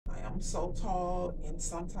am so tall, and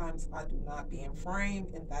sometimes I do not be in frame,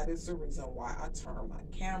 and that is the reason why I turn my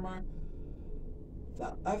camera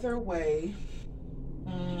the other way.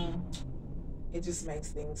 It just makes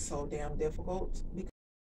things so damn difficult.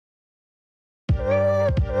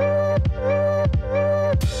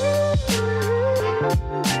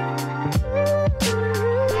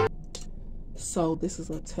 So this is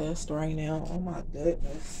a test right now. Oh my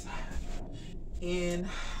goodness. And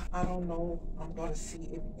I don't know, I'm going to see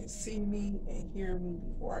if you can see me and hear me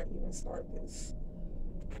before I even start this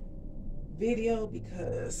video,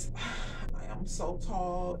 because I am so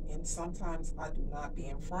tall and sometimes I do not be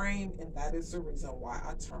in frame, and that is the reason why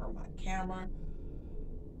I turn my camera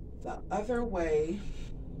the other way.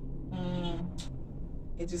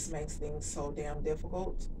 It just makes things so damn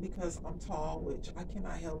difficult because I'm tall, which I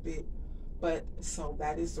cannot help it. But so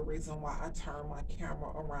that is the reason why I turn my camera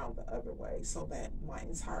around the other way, so that my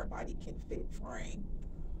entire body can fit frame.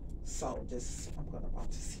 So this I'm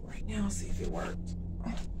about to see right now, see if it worked.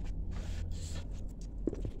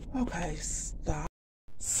 Okay, stop.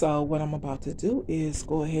 So what I'm about to do is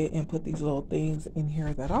go ahead and put these little things in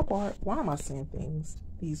here that I bought. Why am I saying things?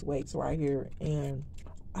 These weights right here. And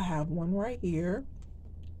I have one right here.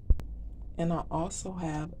 And I also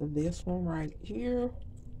have this one right here.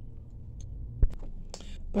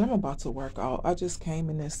 But I'm about to work out. I just came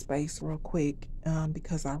in this space real quick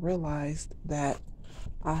because I realized that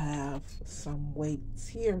I have some weights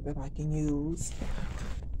here that I can use.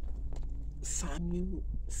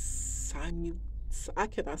 I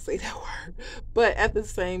cannot say that word. But at the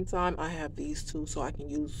same time, I have these two, so I can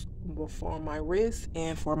use for my wrists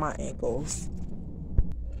and for my ankles.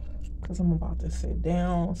 Because I'm about to sit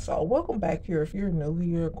down. So welcome back here. If you're new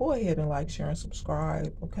here, go ahead and like, share, and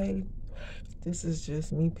subscribe, okay? This is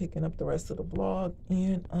just me picking up the rest of the vlog.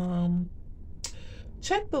 And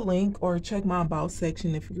check the link or check my about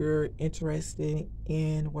section if you're interested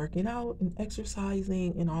in working out and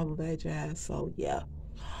exercising and all of that jazz. So yeah.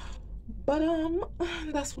 But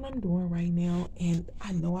that's what I'm doing right now. And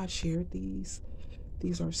I know I shared these.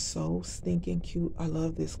 These are so stinking cute. I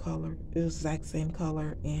love this color. It's the exact same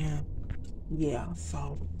color. And yeah,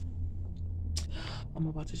 so I'm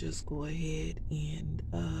about to just go ahead and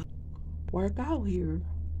work out here.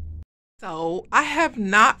 So I have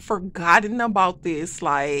not forgotten about this.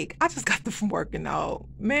 Like, I just got from working out.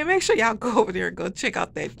 Man, make sure y'all go over there and go check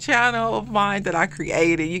out that channel of mine that I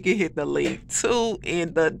created. You can hit the link too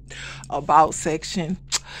in the about section.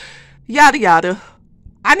 Yada yada.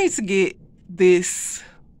 I need to get this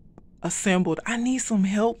assembled. I need some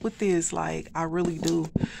help with this. Like, I really do.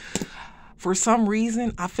 For some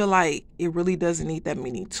reason, I feel like it really doesn't need that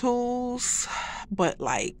many tools. But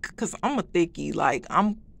like, cause I'm a thickie. Like,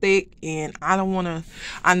 I'm thick and I don't want to,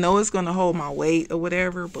 I know it's going to hold my weight or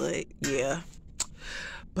whatever, but yeah.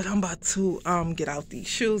 But I'm about to get out these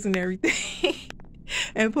shoes and everything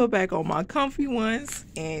and put back on my comfy ones.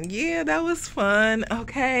 And yeah, that was fun.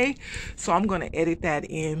 Okay. So I'm going to edit that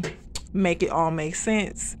in, make it all make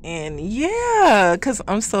sense. And yeah, because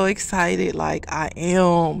I'm so excited. Like, I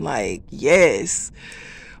am. Like, yes.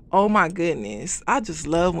 Oh my goodness. I just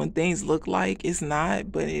love when things look like it's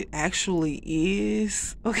not, but it actually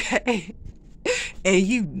is. Okay. And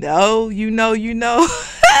you know.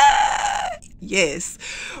 Yes.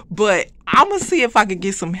 But I'm going to see if I can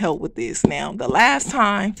get some help with this. Now, the last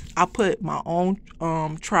time I put my own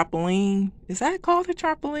trampoline. Is that called a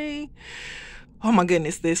trampoline? Oh my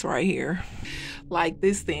goodness, this right here. Like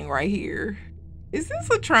this thing right here. Is this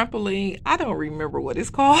a trampoline? I don't remember what it's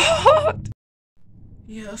called.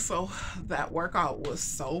 Yeah, so that workout was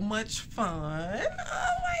so much fun.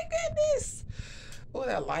 Oh my goodness. Oh,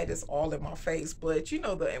 that light is all in my face. But you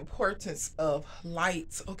know the importance of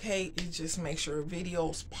lights, okay? It just makes your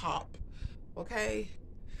videos pop, okay?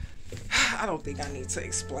 I don't think I need to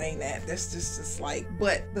explain that. That's just like,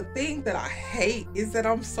 but the thing that I hate is that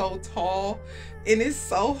I'm so tall and it's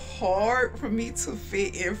so hard for me to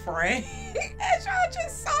fit in frame. As y'all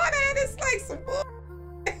just saw that, it's like some bull.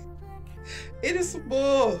 It is some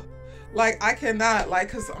bull. Like, I cannot, like,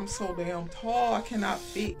 because I'm so damn tall, I cannot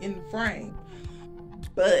fit in frame.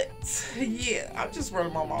 But yeah, I'm just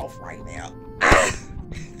running my mouth right now.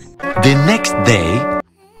 The next day,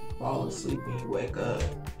 fall asleep and you wake up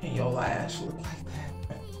and your lash look like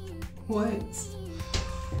that. What?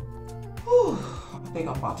 Whew. I think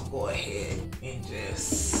I'm about to go ahead and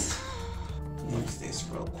just use this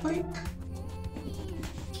real quick.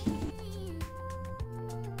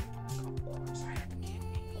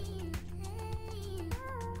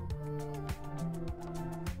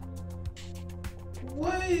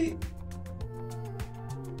 Wait.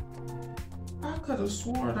 I could have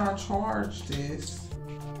sworn I charged this.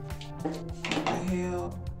 What the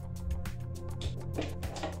hell?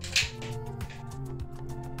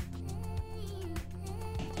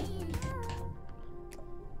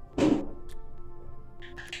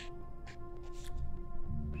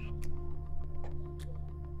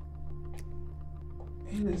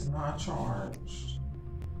 It is not charged.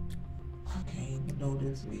 I can't even do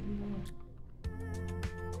this video.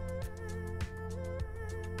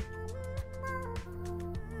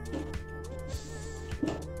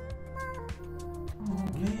 Oh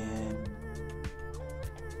man.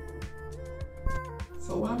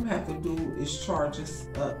 So what I'm gonna have to do is charge this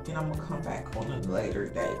up and I'm gonna come back on a later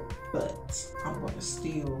date. But I'm gonna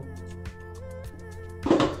still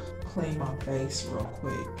clean my face real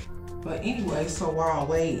quick. But anyway, so while I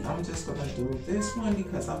wait, I'm just gonna do this one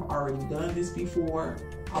because I've already done this before.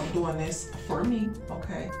 I'm doing this for me,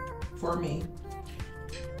 okay? For me.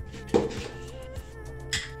 I'm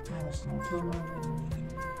just gonna put my lemon in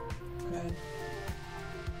here, okay?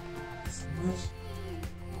 As much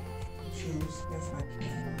juice as I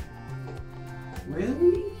can.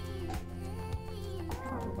 Really?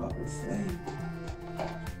 I was about to say.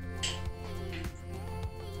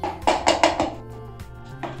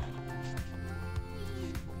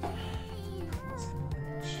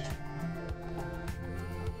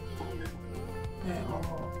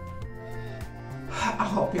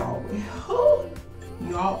 I hope y'all well.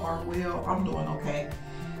 Y'all are well. I'm doing okay.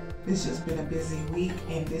 It's just been a busy week,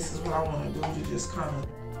 and this is what I want to do to just kind of,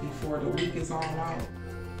 before the week is all out,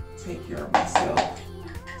 take care of myself.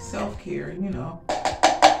 Self-care, you know.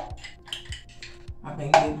 I've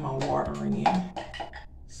been getting my watering in.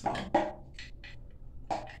 So.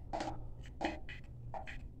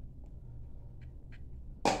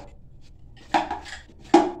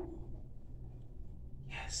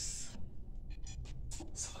 Yes.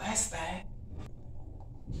 So that's that.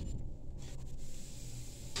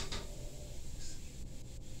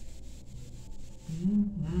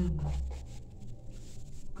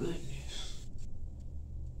 Goodness.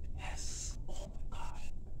 Yes. Oh my God.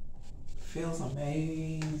 Feels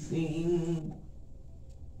amazing.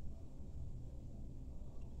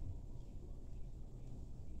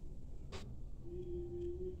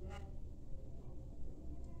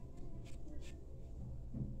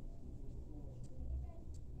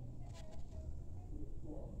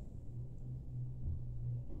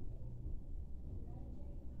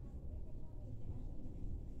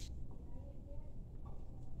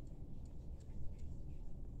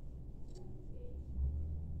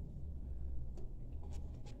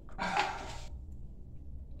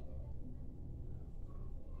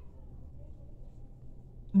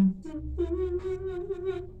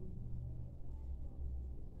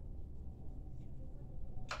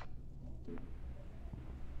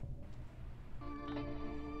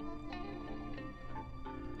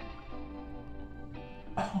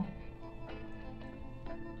 Oh.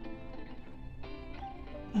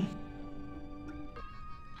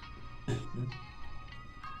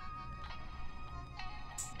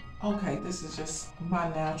 Okay, this is just my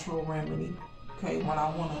natural remedy. Okay, when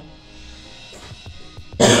I want to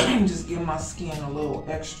just give my skin a little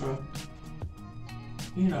extra,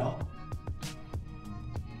 you know.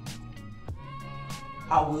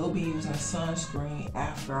 I will be using sunscreen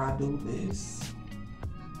after I do this,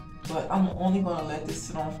 but I'm only going to let this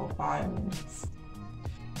sit on for 5 minutes,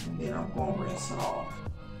 and then I'm going to rinse it off.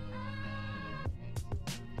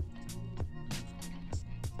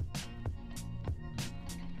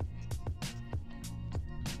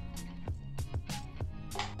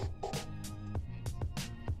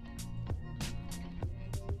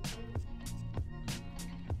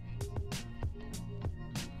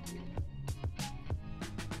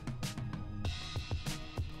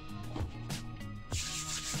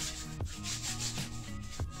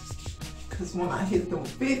 Because when I hit them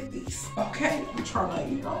 50s, okay, I'm trying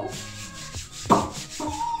to, you know.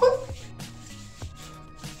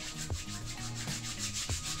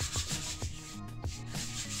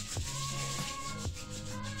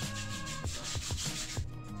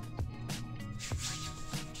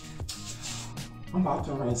 I'm about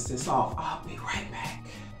to rinse this off. I'll be right back.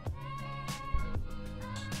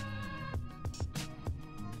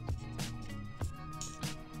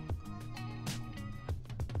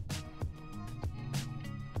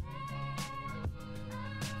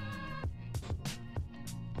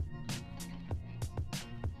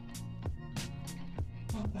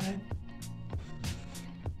 Okay.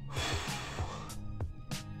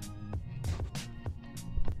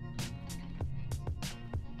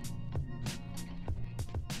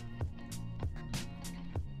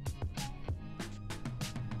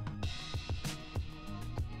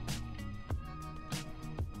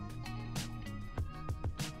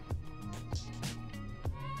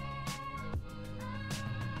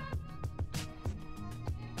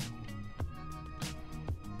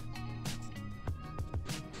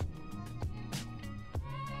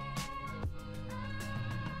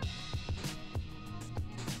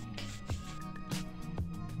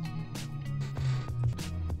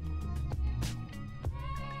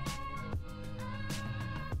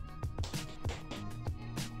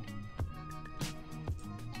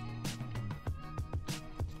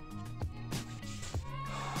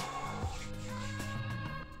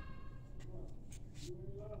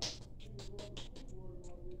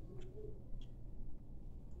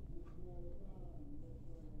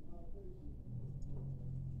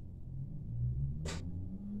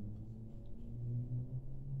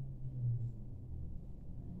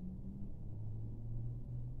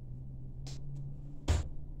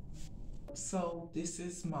 So this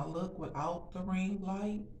is my look without the ring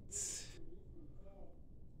lights.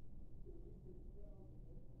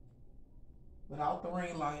 Without the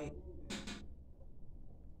ring light.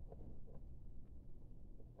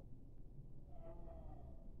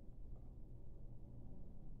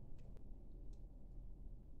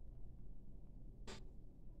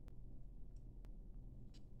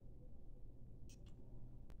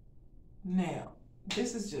 Now,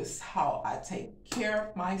 this is just how I take care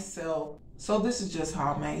of myself. So this is just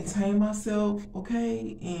how I maintain myself,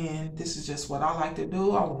 okay? And this is just what I like to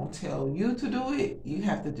do. I won't tell you to do it. You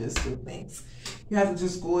have to just do things. You have to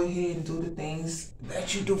just go ahead and do the things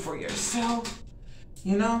that you do for yourself,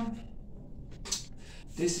 you know?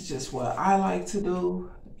 This is just what I like to do.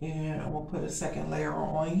 And I'm gonna put a second layer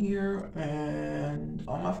on here and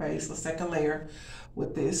on my face, a second layer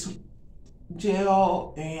with this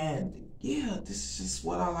gel. And yeah, this is just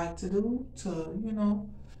what I like to do to, you know,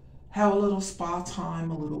 have a little spa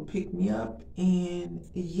time, a little pick me up. And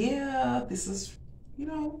yeah, this is, you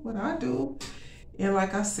know, what I do. And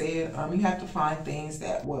like I said, you have to find things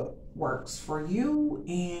that what works for you.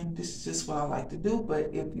 And this is just what I like to do.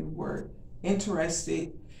 But if you were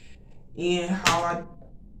interested in how I,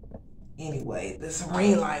 anyway, this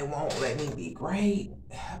ring light won't let me be great,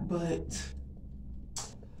 but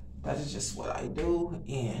that is just what I do.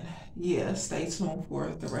 And yeah, stay tuned for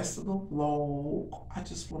the rest of the vlog. I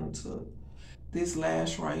just wanted to, this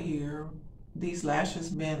lash right here, these lashes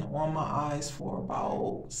been on my eyes for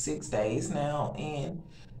about 6 days now, and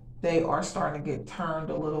they are starting to get turned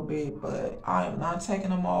a little bit, but I am not taking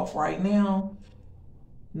them off right now.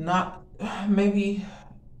 Not, maybe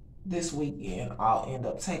this weekend I'll end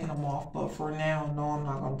up taking them off, but for now, no, I'm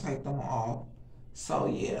not gonna take them off. So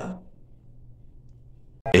yeah.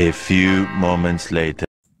 A few moments later.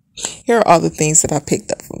 Here are all the things that I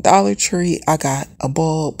picked up from Dollar Tree. I got a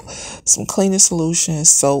bulb, some cleaning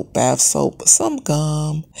solutions, soap, bath soap, some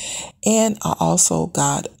gum, and I also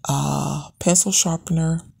got a pencil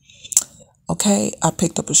sharpener. Okay, I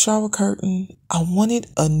picked up a shower curtain. I wanted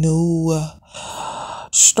a new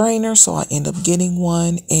strainer, so I ended up getting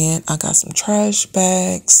one, and I got some trash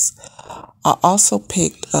bags. I also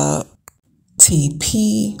picked up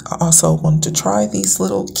TP. I also wanted to try these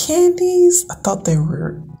little candies. I thought they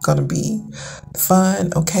were gonna be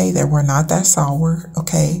fun. Okay, they were not that sour.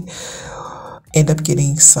 Okay, end up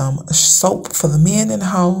getting some soap for the men in the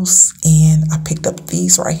house, and I picked up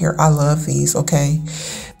these right here. I love these. Okay,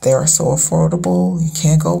 they are so affordable, you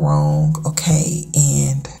can't go wrong. Okay,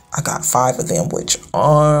 and I got 5 of them, which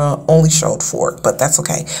only showed 4, but that's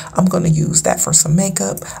okay. I'm gonna use that for some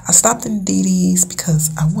makeup. I stopped in DD's because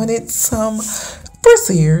I wanted some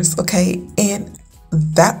brasiers, okay, and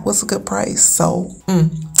that was a good price, so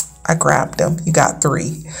I grabbed them. You got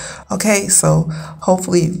 3, okay, so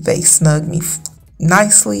hopefully they snug me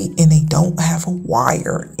nicely and they don't have a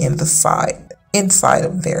wire in the inside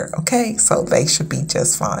of there. Okay, so they should be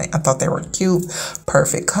just fine. I thought they were cute,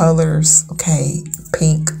 perfect colors. Okay,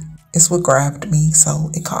 pink is what grabbed me, so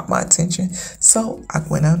it caught my attention, so I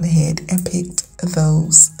went on ahead and picked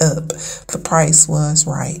those up. The price was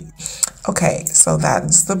right. Okay, so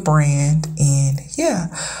that's the brand, and yeah,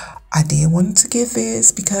 I did want to get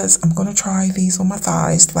this because I'm going to try these on my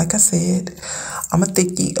thighs. Like I said, I'm a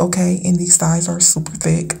thickie, okay, and these thighs are super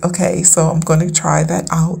thick, okay, so I'm going to try that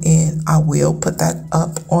out, and I will put that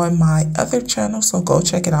up on my other channel, so go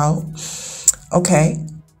check it out. Okay,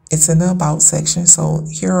 it's in the about section, so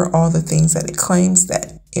here are all the things that it claims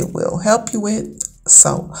that it will help you with,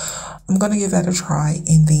 so I'm going to give that a try.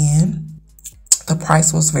 And then the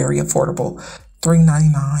price was very affordable,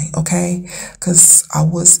 $3.99, okay, because I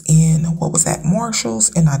was in, what was that,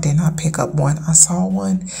 Marshall's, and I did not pick up one. I saw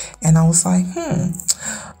one and I was like,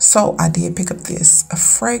 so I did pick up this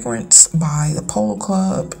fragrance by the Polo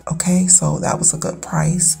Club, okay, so that was a good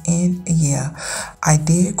price. And yeah, I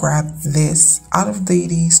did grab this out of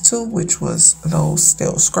these too, which was those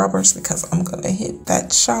still scrubbers, because I'm gonna hit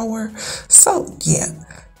that shower. So yeah,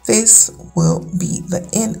 this will be the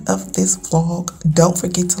end of this vlog. Don't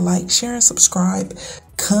forget to like, share, and subscribe.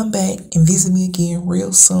 Come back and visit me again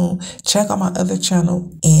real soon. Check out my other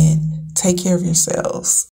channel and take care of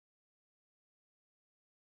yourselves.